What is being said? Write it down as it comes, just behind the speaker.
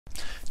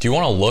Do you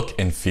want to look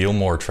and feel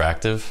more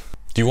attractive?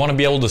 Do you want to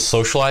be able to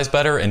socialize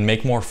better and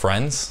make more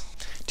friends?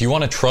 Do you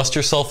want to trust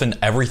yourself in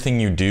everything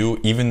you do,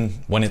 even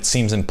when it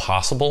seems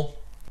impossible?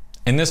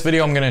 In this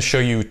video, I'm going to show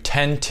you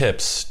 10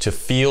 tips to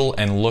feel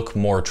and look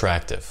more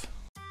attractive.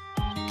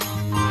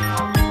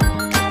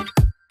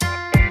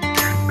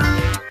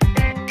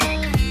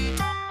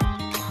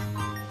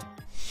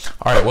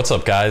 All right, what's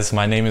up guys?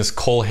 My name is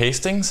Cole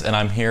Hastings and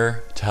I'm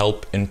here to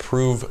help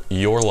improve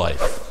your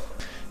life.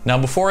 Now,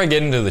 before I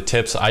get into the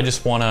tips, I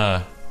just want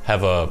to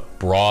have a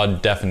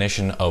broad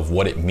definition of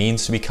what it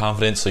means to be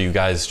confident so you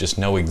guys just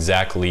know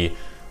exactly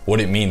what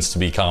it means to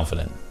be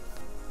confident.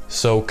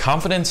 So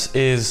confidence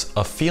is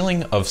a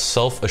feeling of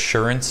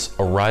self-assurance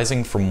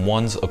arising from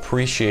one's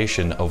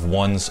appreciation of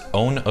one's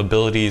own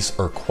abilities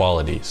or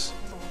qualities.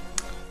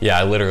 Yeah,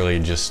 I literally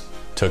just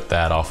took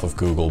that off of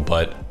Google,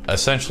 but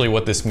essentially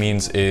what this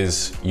means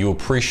is you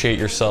appreciate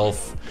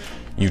yourself,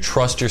 you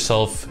trust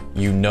yourself,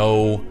 you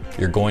know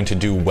you're going to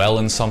do well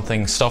in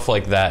something, stuff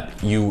like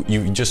that. You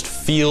just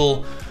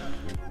feel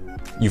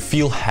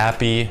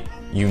happy,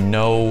 you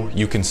know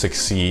you can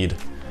succeed,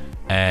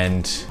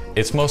 and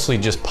it's mostly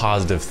just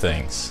positive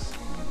things.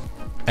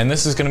 And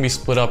this is going to be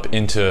split up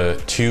into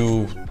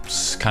two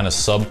kind of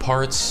sub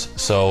parts.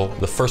 So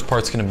the first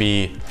part's going to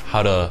be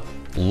how to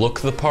look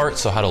the part,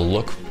 so how to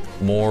look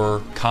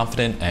more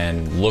confident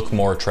and look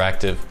more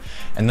attractive.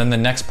 And then the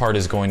next part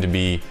is going to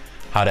be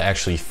how to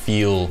actually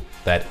feel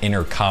that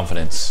inner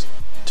confidence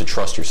to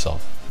trust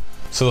yourself.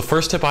 So the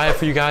first tip I have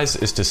for you guys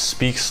is to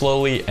speak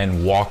slowly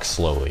and walk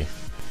slowly.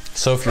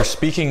 So if you're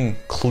speaking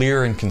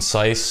clear and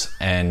concise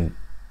and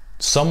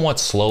somewhat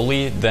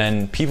slowly,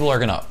 then people are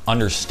gonna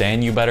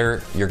understand you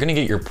better, you're gonna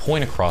get your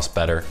point across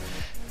better,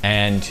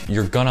 and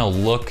you're gonna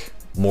look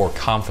more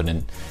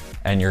confident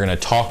and you're gonna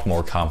talk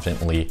more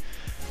confidently,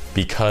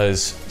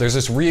 because there's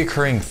this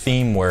reoccurring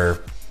theme where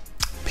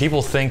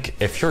people think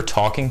if you're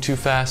talking too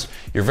fast,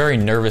 you're very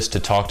nervous to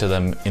talk to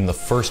them in the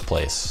first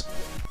place.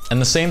 And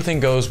the same thing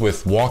goes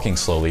with walking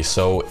slowly.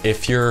 So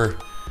if you're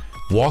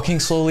walking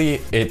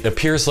slowly, it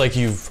appears like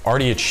you've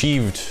already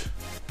achieved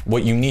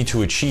what you need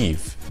to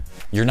achieve.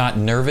 You're not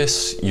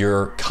nervous,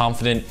 you're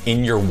confident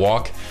in your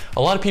walk.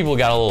 A lot of people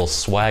got a little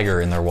swagger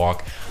in their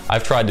walk.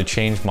 I've tried to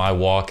change my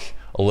walk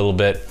a little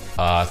bit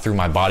through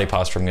my body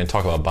posture. I'm gonna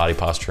talk about body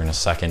posture in a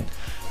second.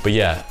 But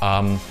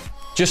yeah,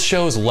 just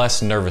shows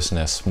less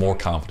nervousness, more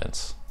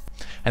confidence.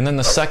 And then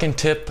the second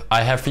tip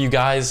I have for you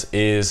guys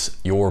is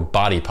your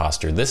body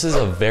posture. This is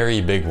a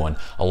very big one.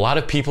 A lot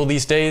of people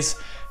these days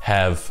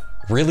have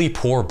really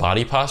poor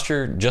body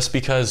posture just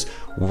because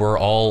we're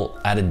all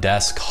at a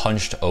desk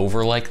hunched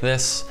over like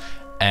this,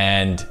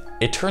 and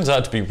it turns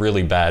out to be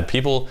really bad.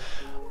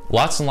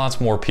 Lots and lots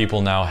more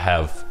people now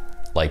have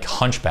like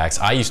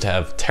hunchbacks. I used to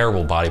have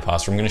terrible body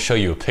posture. I'm gonna show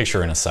you a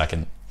picture in a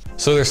second.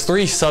 So there's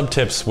 3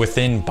 sub-tips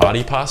within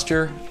body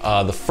posture.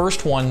 The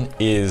first one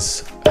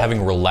is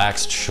having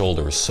relaxed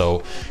shoulders.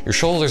 So your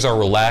shoulders are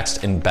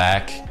relaxed and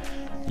back.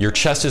 Your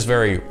chest is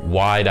very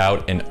wide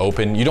out and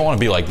open. You don't want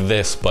to be like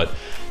this, but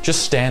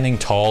just standing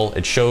tall,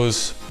 it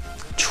shows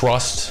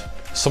trust.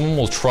 Someone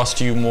will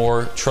trust you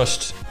more,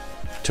 trust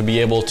to be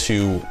able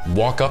to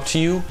walk up to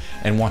you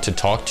and want to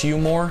talk to you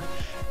more.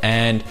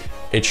 And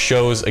it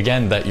shows,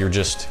 again, that you're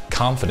just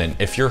confident.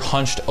 If you're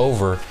hunched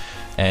over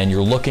and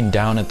you're looking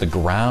down at the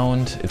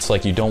ground, it's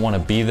like you don't want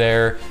to be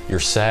there, you're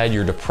sad,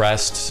 you're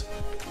depressed,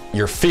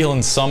 you're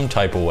feeling some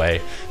type of way.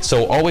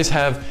 So always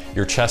have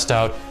your chest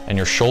out and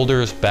your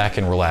shoulders back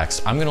and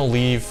relaxed. I'm gonna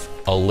leave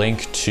a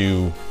link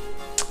to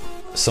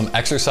some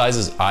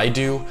exercises I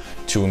do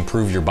to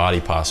improve your body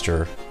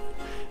posture.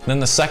 And then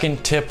the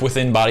second tip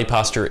within body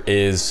posture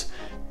is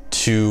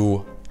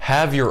to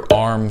have your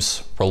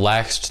arms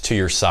relaxed to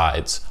your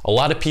sides. A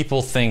lot of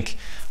people think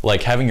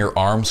like having your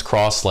arms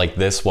crossed like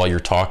this while you're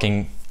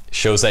talking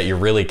shows that you're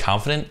really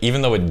confident,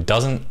 even though it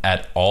doesn't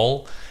at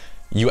all.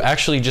 You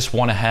actually just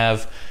want to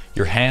have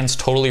your hands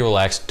totally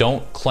relaxed.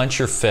 Don't clench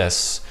your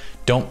fists.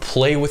 Don't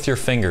play with your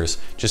fingers.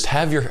 Just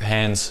have your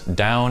hands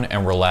down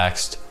and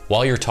relaxed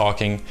while you're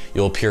talking.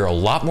 You'll appear a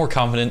lot more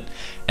confident.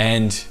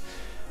 And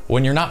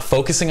when you're not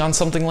focusing on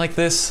something like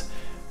this,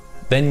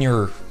 then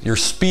your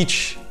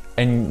speech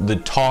and the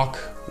talk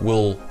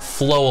will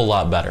flow a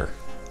lot better.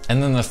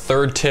 And then the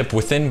third tip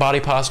within body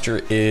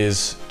posture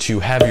is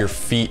to have your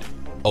feet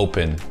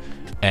open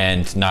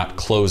and not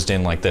closed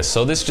in like this.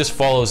 So this just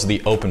follows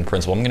the open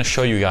principle. I'm gonna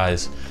show you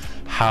guys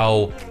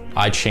how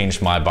I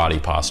changed my body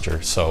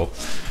posture. So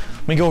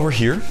let me go over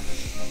here.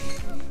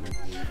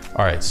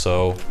 All right,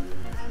 so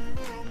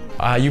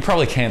you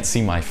probably can't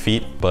see my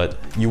feet, but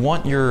you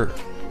want your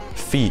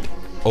feet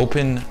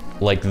open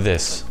like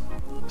this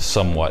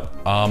somewhat.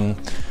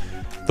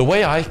 The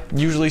way I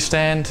usually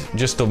stand,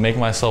 just to make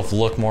myself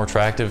look more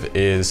attractive,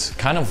 is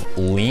kind of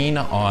lean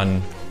on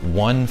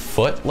one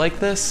foot like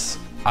this.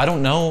 I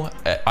don't know,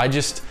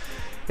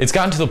 it's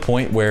gotten to the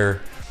point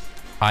where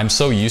I'm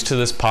so used to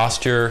this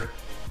posture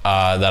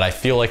that I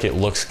feel like it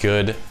looks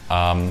good.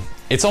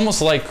 It's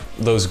almost like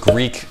those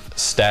Greek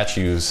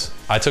statues.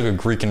 I took a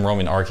Greek and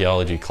Roman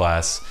archaeology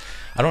class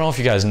I don't know if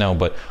you guys know,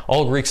 but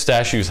all Greek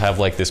statues have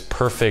like this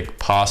perfect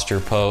posture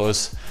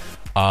pose.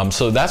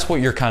 So that's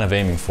what you're kind of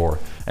aiming for.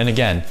 And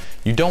again,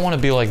 you don't want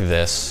to be like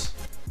this.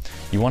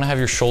 You want to have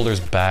your shoulders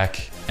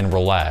back and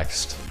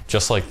relaxed,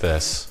 just like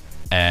this,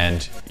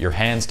 and your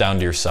hands down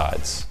to your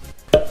sides.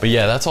 But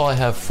yeah, that's all I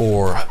have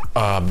for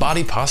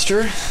body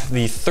posture.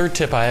 The third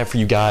tip I have for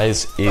you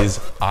guys is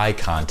eye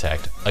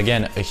contact.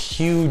 Again, a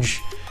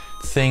huge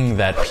thing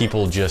that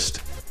people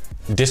just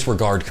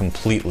disregard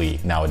completely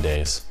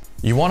nowadays.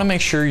 You want to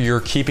make sure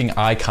you're keeping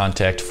eye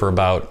contact for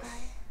about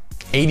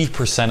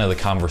 80% of the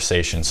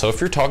conversation. So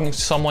if you're talking to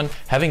someone,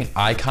 having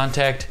eye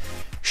contact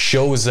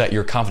shows that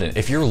you're confident.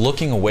 If you're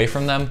looking away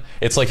from them,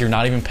 it's like you're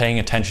not even paying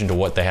attention to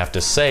what they have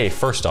to say,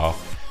 first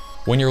off.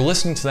 When you're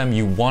listening to them,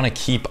 you want to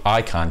keep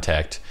eye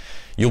contact.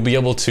 You'll be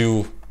able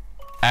to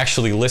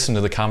actually listen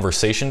to the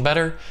conversation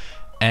better,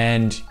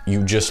 and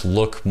you just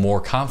look more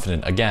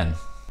confident again.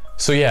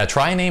 So yeah,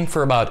 try and aim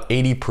for about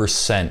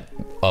 80%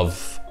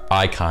 of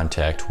eye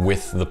contact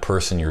with the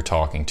person you're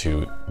talking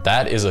to.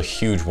 That is a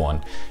huge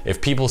one.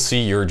 If people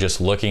see you're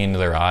just looking into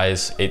their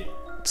eyes, it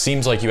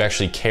seems like you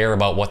actually care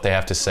about what they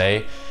have to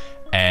say,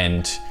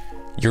 and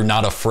you're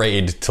not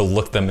afraid to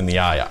look them in the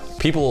eye.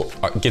 People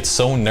get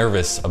so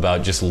nervous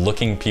about just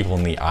looking people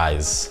in the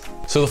eyes.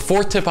 So the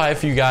fourth tip I have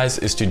for you guys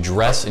is to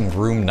dress and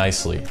groom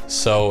nicely.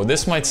 So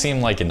this might seem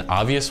like an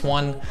obvious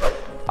one.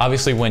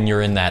 Obviously, when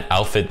you're in that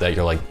outfit that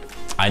you're like,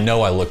 I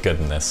know I look good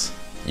in this,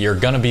 you're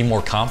gonna be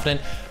more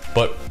confident,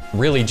 but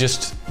really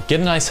just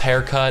get a nice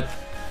haircut,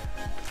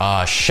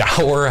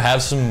 shower,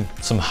 have some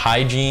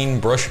hygiene,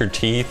 brush your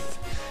teeth,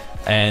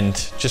 and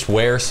just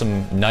wear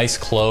some nice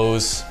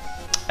clothes.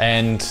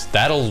 And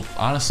that'll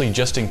honestly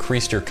just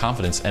increase your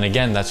confidence. And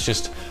again, that's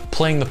just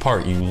playing the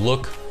part. You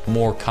look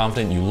more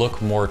confident, you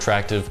look more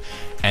attractive,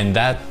 and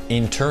that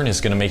in turn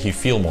is gonna make you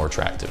feel more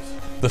attractive.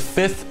 The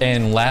fifth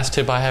and last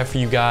tip I have for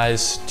you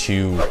guys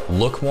to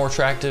look more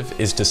attractive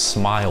is to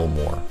smile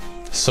more.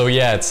 So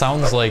yeah, it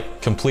sounds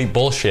like complete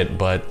bullshit,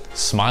 but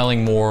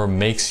smiling more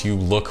makes you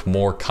look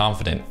more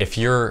confident. If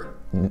you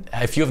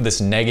have this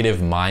negative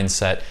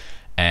mindset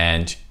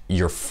and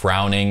you're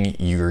frowning,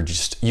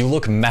 you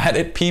look mad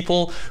at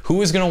people,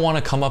 who is gonna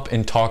wanna come up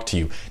and talk to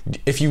you?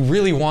 If you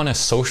really wanna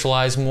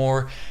socialize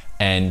more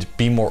and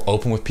be more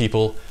open with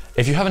people,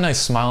 if you have a nice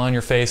smile on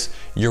your face,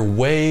 you're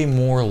way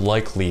more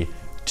likely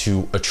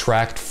to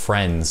attract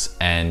friends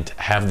and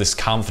have this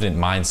confident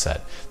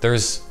mindset.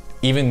 There's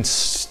even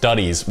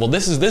studies, well,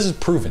 this is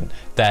proven,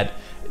 that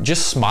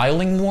just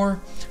smiling more,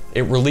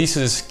 it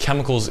releases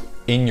chemicals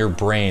in your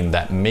brain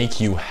that make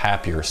you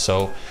happier.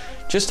 So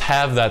just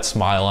have that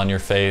smile on your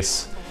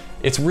face.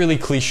 It's really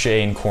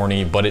cliche and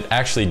corny, but it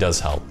actually does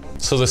help.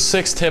 So the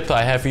sixth tip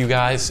I have for you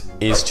guys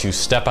is to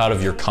step out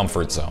of your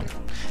comfort zone.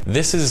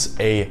 This is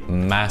a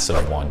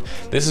massive one.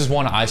 This is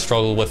one I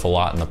struggled with a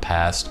lot in the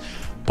past,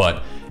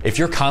 but if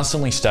you're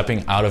constantly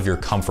stepping out of your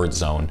comfort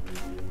zone,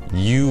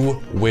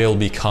 you will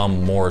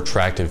become more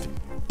attractive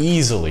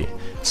easily.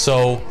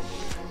 So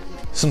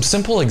some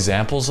simple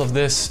examples of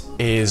this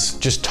is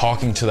just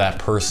talking to that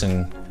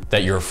person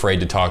that you're afraid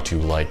to talk to,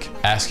 like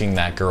asking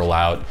that girl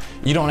out.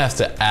 You don't have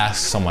to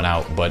ask someone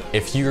out, but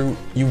if you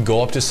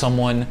go up to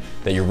someone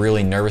that you're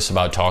really nervous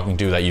about talking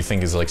to, that you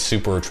think is like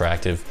super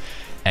attractive,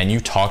 and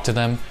you talk to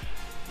them,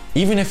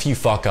 even if you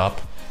fuck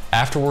up,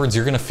 afterwards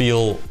you're gonna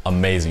feel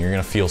amazing. You're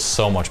gonna feel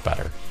so much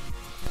better.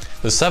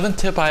 The seventh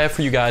tip I have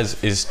for you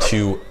guys is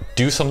to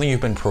do something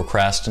you've been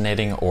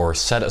procrastinating, or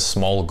set a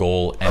small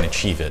goal and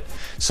achieve it.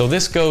 So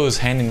this goes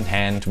hand in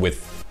hand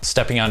with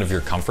stepping out of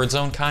your comfort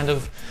zone, kind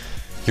of.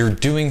 You're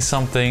doing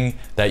something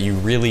that you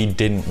really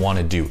didn't want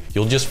to do.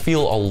 You'll just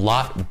feel a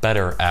lot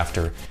better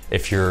after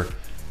if you're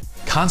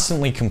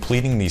constantly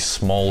completing these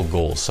small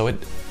goals. So it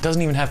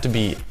doesn't even have to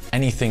be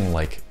anything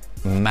like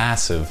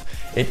massive.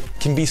 It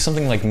can be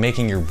something like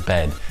making your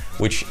bed,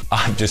 which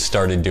I've just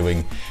started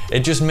doing.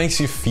 It just makes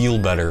you feel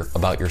better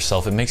about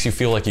yourself. It makes you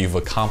feel like you've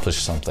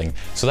accomplished something.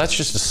 So that's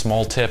just a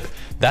small tip.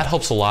 That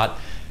helps a lot.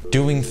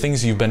 Doing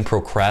things you've been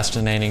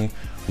procrastinating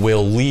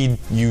will lead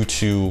you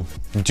to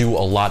do a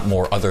lot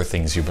more other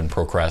things you've been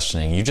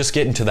procrastinating. You just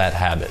get into that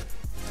habit.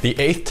 The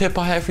eighth tip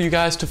I have for you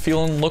guys to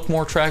feel and look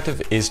more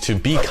attractive is to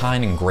be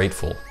kind and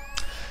grateful.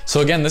 So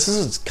again, this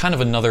is kind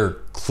of another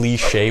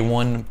cliche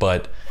one,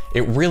 but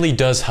it really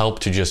does help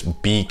to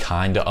just be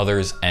kind to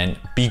others and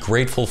be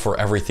grateful for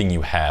everything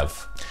you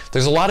have.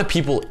 There's a lot of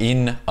people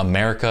in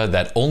America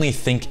that only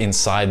think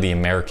inside the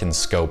American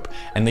scope,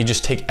 and they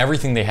just take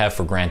everything they have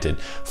for granted.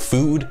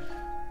 Food,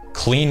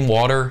 clean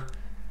water,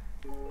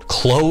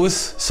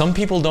 clothes. Some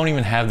people don't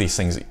even have these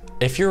things.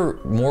 If you're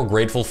more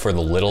grateful for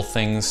the little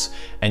things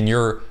and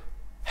you're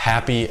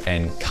happy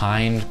and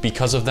kind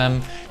because of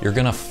them, you're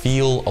gonna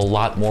feel a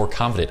lot more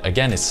confident.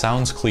 Again, it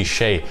sounds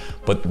cliche,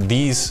 but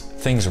these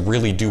things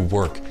really do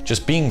work.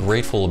 Just being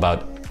grateful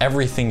about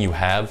everything you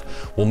have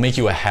will make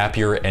you a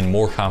happier and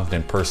more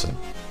confident person.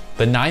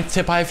 The 9th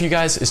tip I have for you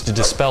guys is to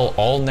dispel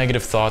all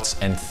negative thoughts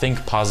and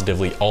think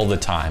positively all the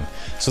time.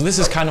 So this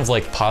is kind of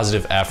like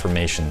positive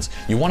affirmations.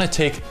 You want to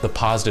take the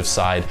positive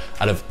side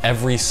out of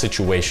every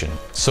situation.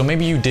 So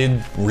maybe you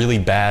did really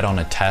bad on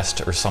a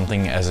test or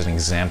something as an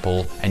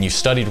example, and you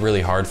studied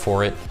really hard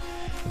for it.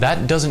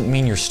 That doesn't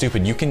mean you're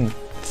stupid. You can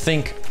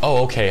think,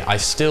 oh, okay, I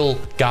still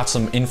got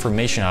some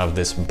information out of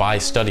this by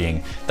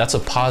studying. That's a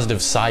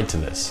positive side to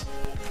this.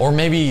 Or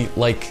maybe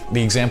like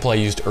the example I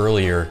used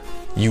earlier,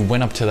 you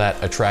went up to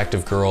that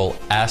attractive girl,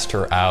 asked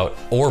her out,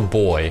 or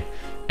boy,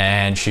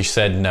 and she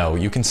said no.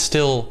 You can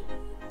still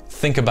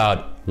think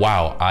about,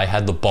 wow, I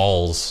had the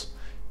balls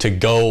to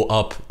go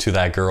up to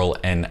that girl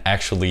and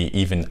actually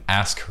even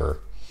ask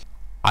her.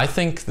 I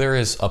think there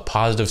is a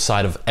positive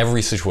side of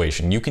every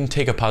situation. You can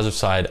take a positive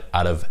side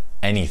out of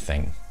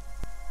anything.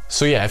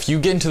 So yeah, if you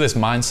get into this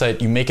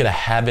mindset, you make it a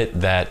habit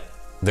that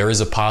there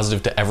is a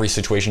positive to every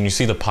situation. You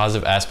see the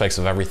positive aspects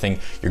of everything.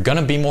 You're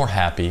gonna be more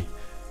happy.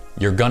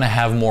 You're gonna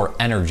have more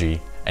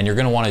energy, and you're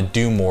gonna wanna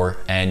do more,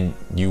 and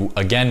you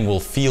again will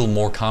feel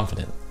more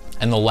confident.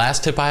 And the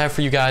last tip I have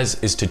for you guys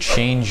is to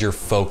change your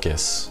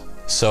focus.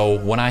 So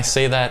when I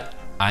say that,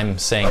 I'm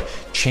saying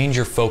change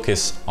your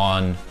focus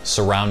on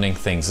surrounding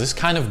things. This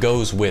kind of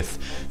goes with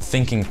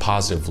thinking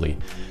positively.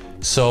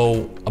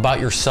 So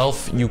about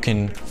yourself, you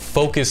can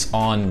focus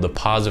on the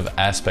positive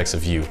aspects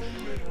of you.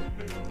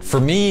 For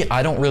me,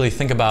 I don't really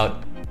think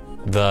about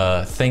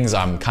the things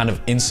I'm kind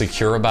of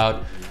insecure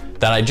about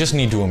that I just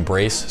need to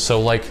embrace.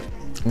 So like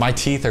my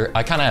teeth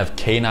I kind of have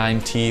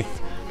canine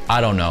teeth. I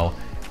don't know.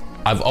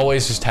 I've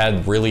always just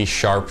had really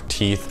sharp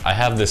teeth. I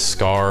have this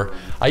scar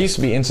I used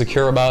to be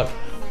insecure about,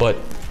 but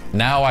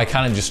now I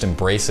kind of just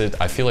embrace it.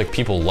 I feel like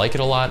people like it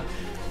a lot.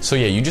 So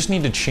yeah, you just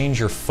need to change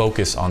your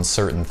focus on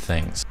certain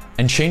things.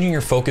 And changing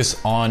your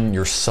focus on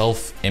your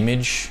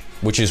self-image,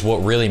 which is what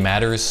really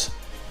matters.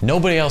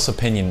 Nobody else's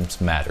opinions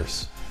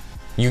matters.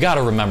 You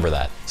gotta remember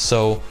that.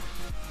 So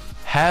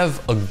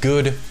have a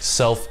good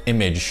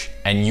self-image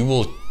and you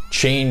will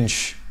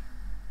change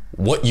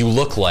what you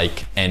look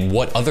like and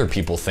what other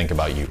people think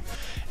about you.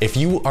 If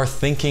you are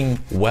thinking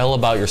well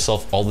about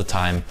yourself all the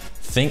time,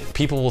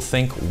 people will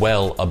think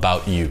well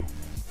about you.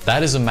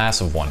 That is a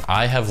massive one.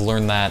 I have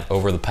learned that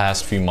over the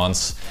past few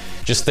months.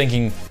 Just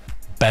thinking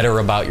better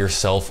about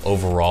yourself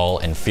overall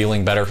and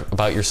feeling better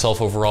about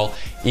yourself overall,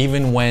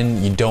 even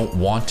when you don't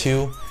want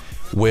to,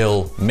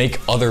 will make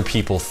other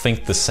people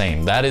think the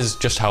same. That is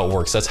just how it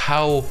works. That's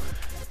how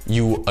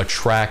you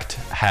attract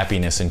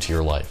happiness into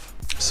your life.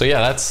 So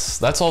yeah,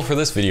 that's all for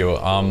this video.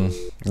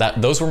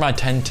 Those were my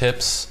 10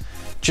 tips.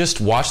 Just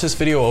watch this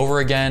video over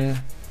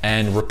again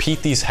and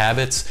repeat these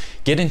habits.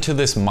 Get into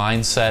this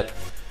mindset.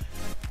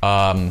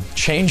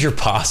 Change your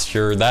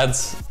posture.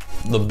 That's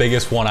the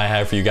biggest one I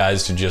have for you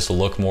guys, to just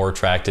look more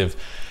attractive.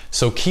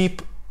 So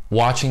keep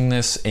watching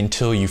this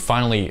until you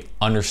finally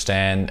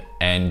understand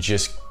and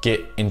just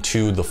get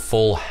into the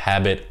full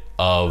habit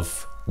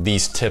of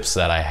these tips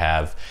that I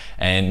have,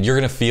 and you're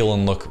gonna feel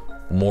and look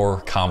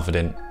more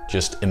confident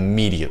just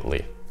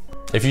immediately.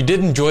 If you did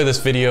enjoy this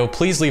video,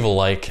 please leave a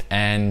like,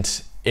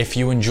 and if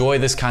you enjoy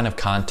this kind of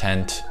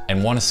content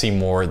and want to see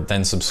more,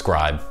 then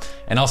subscribe,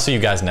 and I'll see you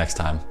guys next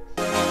time.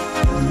 Boom,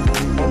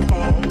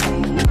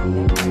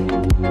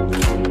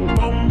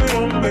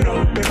 boom, boom,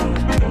 boom,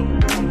 boom,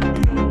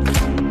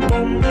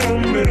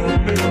 boom, boom.